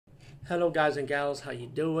Hello guys and gals, how you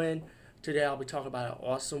doing? Today I'll be talking about an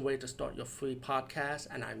awesome way to start your free podcast,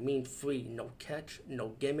 and I mean free, no catch, no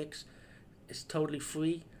gimmicks. It's totally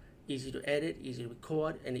free, easy to edit, easy to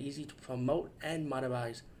record, and easy to promote and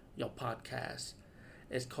monetize your podcast.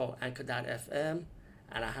 It's called Anchor.fm,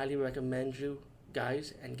 and I highly recommend you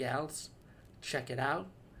guys and gals check it out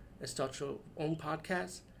and start your own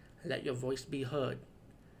podcast and let your voice be heard.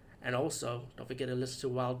 And also, don't forget to listen to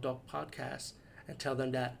Wild Dog Podcast and tell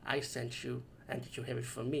them that I sent you and that you hear it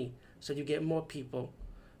from me. So you get more people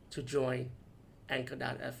to join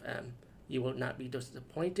Anchor.fm. You will not be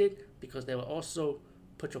disappointed because they will also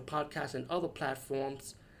put your podcast in other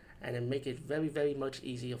platforms and then make it very, very much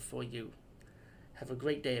easier for you. Have a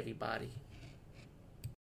great day, everybody.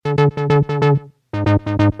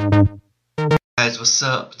 Guys, what's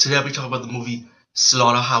up? Today I'll be talking about the movie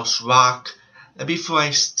Slaughterhouse Rock. And before I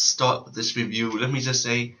start with this review, let me just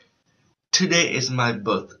say, today is my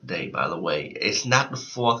birthday, by the way. It's not the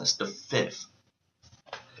 4th, it's the 5th.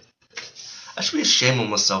 I should be ashamed of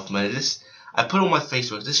myself, man. I put on my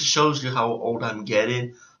Facebook, this shows you how old I'm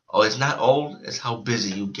getting. Oh, it's not old, it's how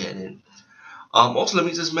busy you're getting. Also, let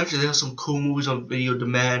me just mention, there's some cool movies on Video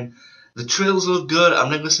Demand. The trailers look good. I'm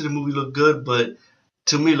not going to say the movie look good, but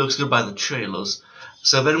to me, it looks good by the trailers.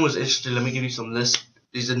 So if anyone's interested, let me give you some lists.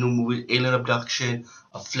 These are new movies: Alien Abduction,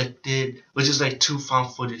 Afflicted, which is like two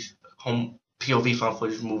found footage, home POV found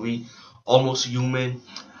footage movie, Almost Human.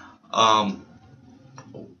 Um,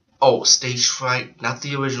 Stage Fright, not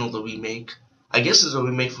the original, the remake. I guess it's a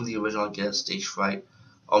remake from the original. I guess Stage Fright,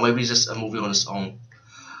 or maybe it's just a movie on its own.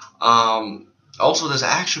 Also, there's an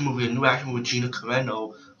action movie, a new action movie with Gina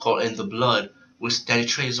Carano called In the Blood, which Danny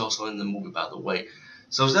Trejo is also in the movie, by the way.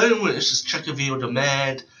 So if anyone is just checking Video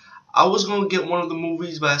Demand, I was going to get one of the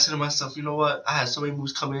movies, but I said to myself, you know what? I had so many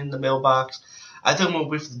movies coming in the mailbox. I think I'm going to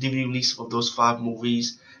wait for the DVD release of those 5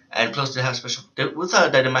 movies. And plus, they might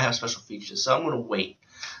have special features, so I'm going to wait.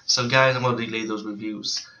 So guys, I'm going to delay those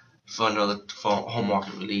reviews for home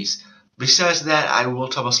market release. Besides that, I will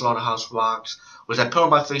talk about Slaughterhouse Rocks, which I put on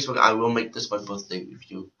my Facebook. I will make this my birthday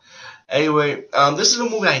review. Anyway, this is a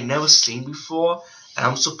movie I never seen before, and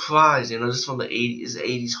I'm surprised. You know, this is from the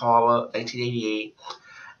 80s horror, 1988,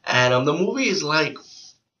 and the movie is like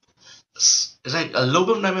a little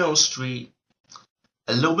bit of Nightmare on the Street,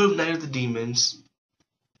 a little bit of Night of the Demons,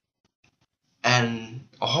 and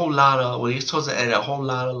a whole lot of towards the end, a whole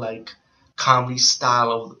lot of like comedy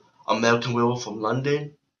style of American Werewolf from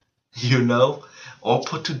London, you know, all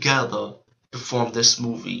put together to form this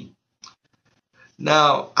movie.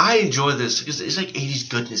 Now, I enjoy this because it's like 80s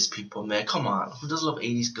goodness, people, man. Come on, who doesn't love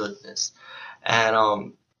 80s goodness? And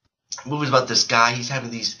the movie's about this guy. He's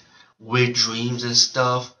having these weird dreams and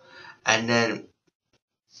stuff, and then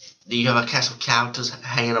you have a cast of characters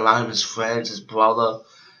hanging around him, his friends, his brother,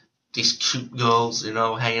 these cute girls, you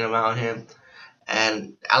know, hanging around him.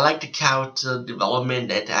 And I like the character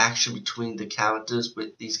development and the action between the characters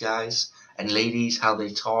with these guys and ladies, how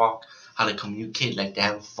they talk, how they communicate, like they're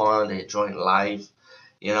having fun, they're enjoying life.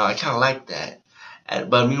 You know, I kind of like that.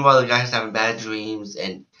 But meanwhile, the guy's having bad dreams,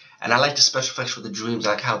 and I like the special effects for the dreams,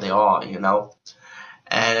 I like how they are, you know.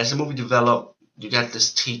 And as the movie developed, you got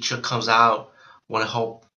this teacher comes out, want to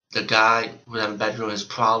help the guy who's having bad dreams, his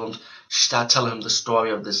problems. She start telling him the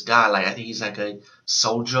story of this guy. Like, I think he's like a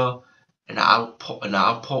soldier in an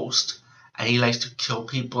outpost, and he likes to kill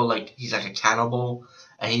people. Like, he's like a cannibal,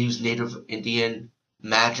 and he used Native Indian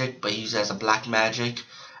magic, but he used it as a black magic,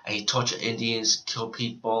 and he tortured Indians, kill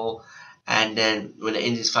people, and then when the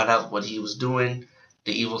Indians found out what he was doing,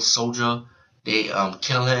 the evil soldier, they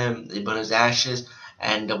kill him, they burn his ashes,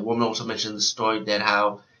 and the woman also mentioned the story that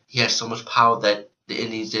how he has so much power that the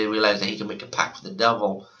Indians didn't realize that he can make a pact with the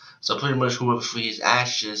devil. So pretty much whoever frees his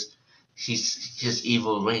ashes, his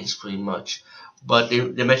evil reigns pretty much. But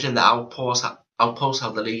they mentioned the outpost,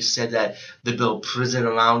 how the lady said that they built prison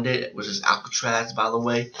around it, which is Alcatraz, by the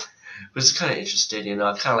way, which is kind of interesting, you know.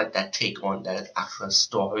 I kind of like that take on that Alcatraz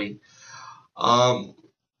story.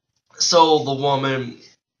 So the woman,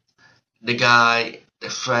 the guy, the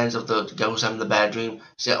friends of the guy who's having the bad dream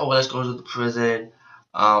said, "Oh, let's go to the prison,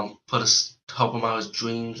 help him out his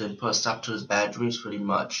dreams and put a stop to his bad dreams, pretty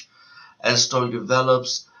much." As the story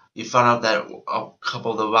develops, you find out that a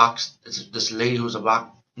couple of the rocks, this lady who's a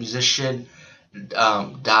rock musician,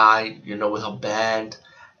 died, you know, with her band,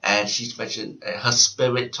 and she's mentioned her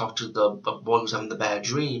spirit talked to the boy who's having the bad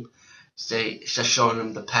dream, she's showing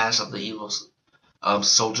him the past of the evil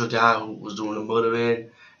soldier guy who was doing the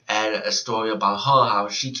murdering, and a story about her, how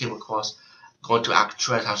she came across going to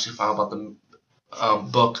Alcatraz, how she found about the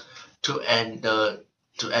book to end the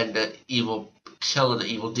evil killer, the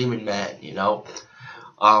evil demon man, you know.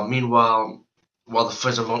 Meanwhile, while the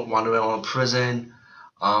friends are wandering around in prison,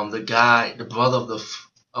 the brother of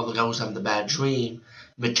the guy who's having the bad dream,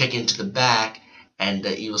 been taken to the back, and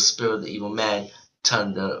the evil spirit, the evil man,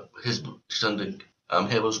 turned the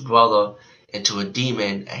hero's brother into a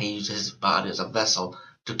demon, and he uses his body as a vessel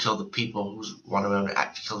to kill the people who's wandering around and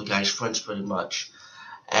kill the guy's friends pretty much.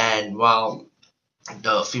 And while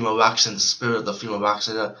the female Roxanne, the spirit of the female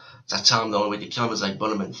Roxanne, I tell him the only way to kill him is like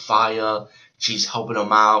burn him in fire. She's helping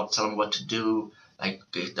him out, telling him what to do, like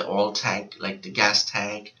get the oil tank, like the gas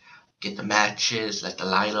tank, get the matches, like the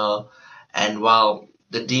lighter. And while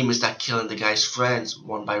the demons start killing the guy's friends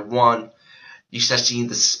one by one, you start seeing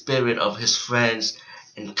the spirit of his friends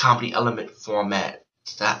in comedy element format.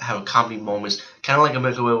 Start having comedy moments, kind of like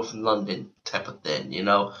American Werewolf in London type of thing, you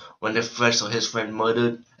know, when their friends or his friend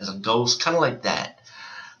murdered as a ghost, kind of like that.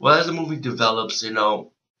 Well, as the movie develops, you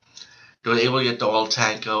know, they were able to get the oil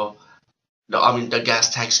tanker, the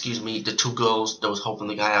gas tank, excuse me, the two girls that was helping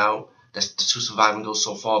the guy out, that's the two surviving girls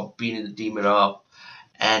so far, beating the demon up,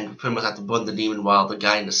 and pretty much have to burn the demon while the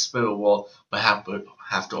guy in the spirit world will have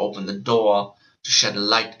to open the door to shed a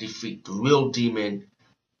light to defeat the real demon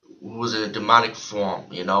who was in a demonic form,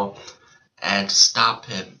 you know, and to stop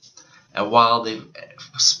him. And while they,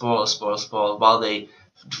 spoiler, while they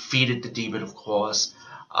defeated the demon, of course,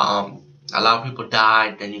 a lot of people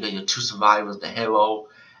died. Then you got your two survivors, the hero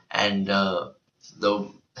and the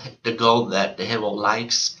the girl that the hero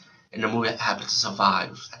likes, and the movie happens to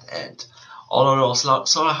survive at the end. All in all,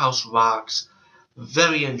 Slaughterhouse rocks.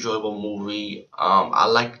 Very enjoyable movie. I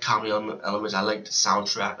like the comedy elements. I like the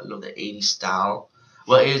soundtrack. I love the '80s style.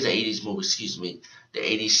 Well, it is the '80s movie. Excuse me. The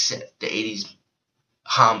 '80s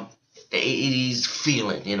hum, the '80s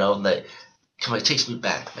feeling. You know, like come on, it takes me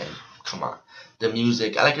back, man. Come on. The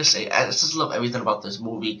music, like I say, I just love everything about this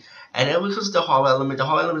movie. And it was the horror element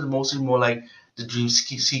is mostly more like the dream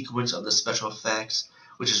sequence of the special effects,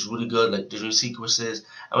 which is really good, like the dream sequences.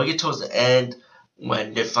 And when we get towards the end,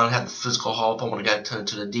 when they finally have the physical horror part when the guy turned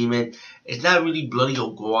into the demon, it's not really bloody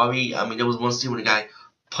or gory. I mean, there was one scene when the guy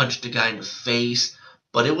punched the guy in the face,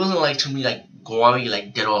 but it wasn't like to me like gory,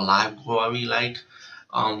 like Dead or Alive gory, like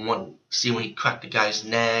one scene when he cracked the guy's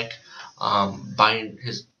neck, bind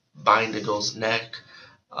the girl's neck.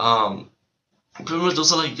 Um, Pretty much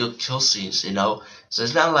those are like your kill scenes, you know. So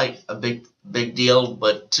it's not like a big deal,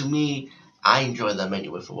 but to me, I enjoyed them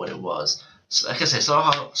anyway for what it was. So like I said,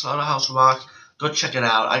 Slaughterhouse Rock. Go check it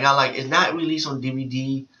out. I got like it's not released on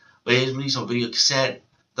DVD, but it is released on video cassette.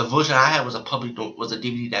 The version I had was a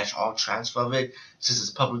DVD-R transfer of it, since it's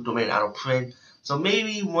public domain out of print. So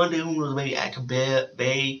maybe one day, who knows, maybe Acapulco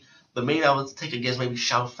Bay, but maybe I would take a guess, maybe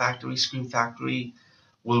Shout Factory, Scream Factory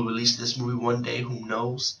will release this movie one day, who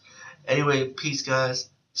knows. Anyway, peace guys,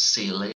 see you later.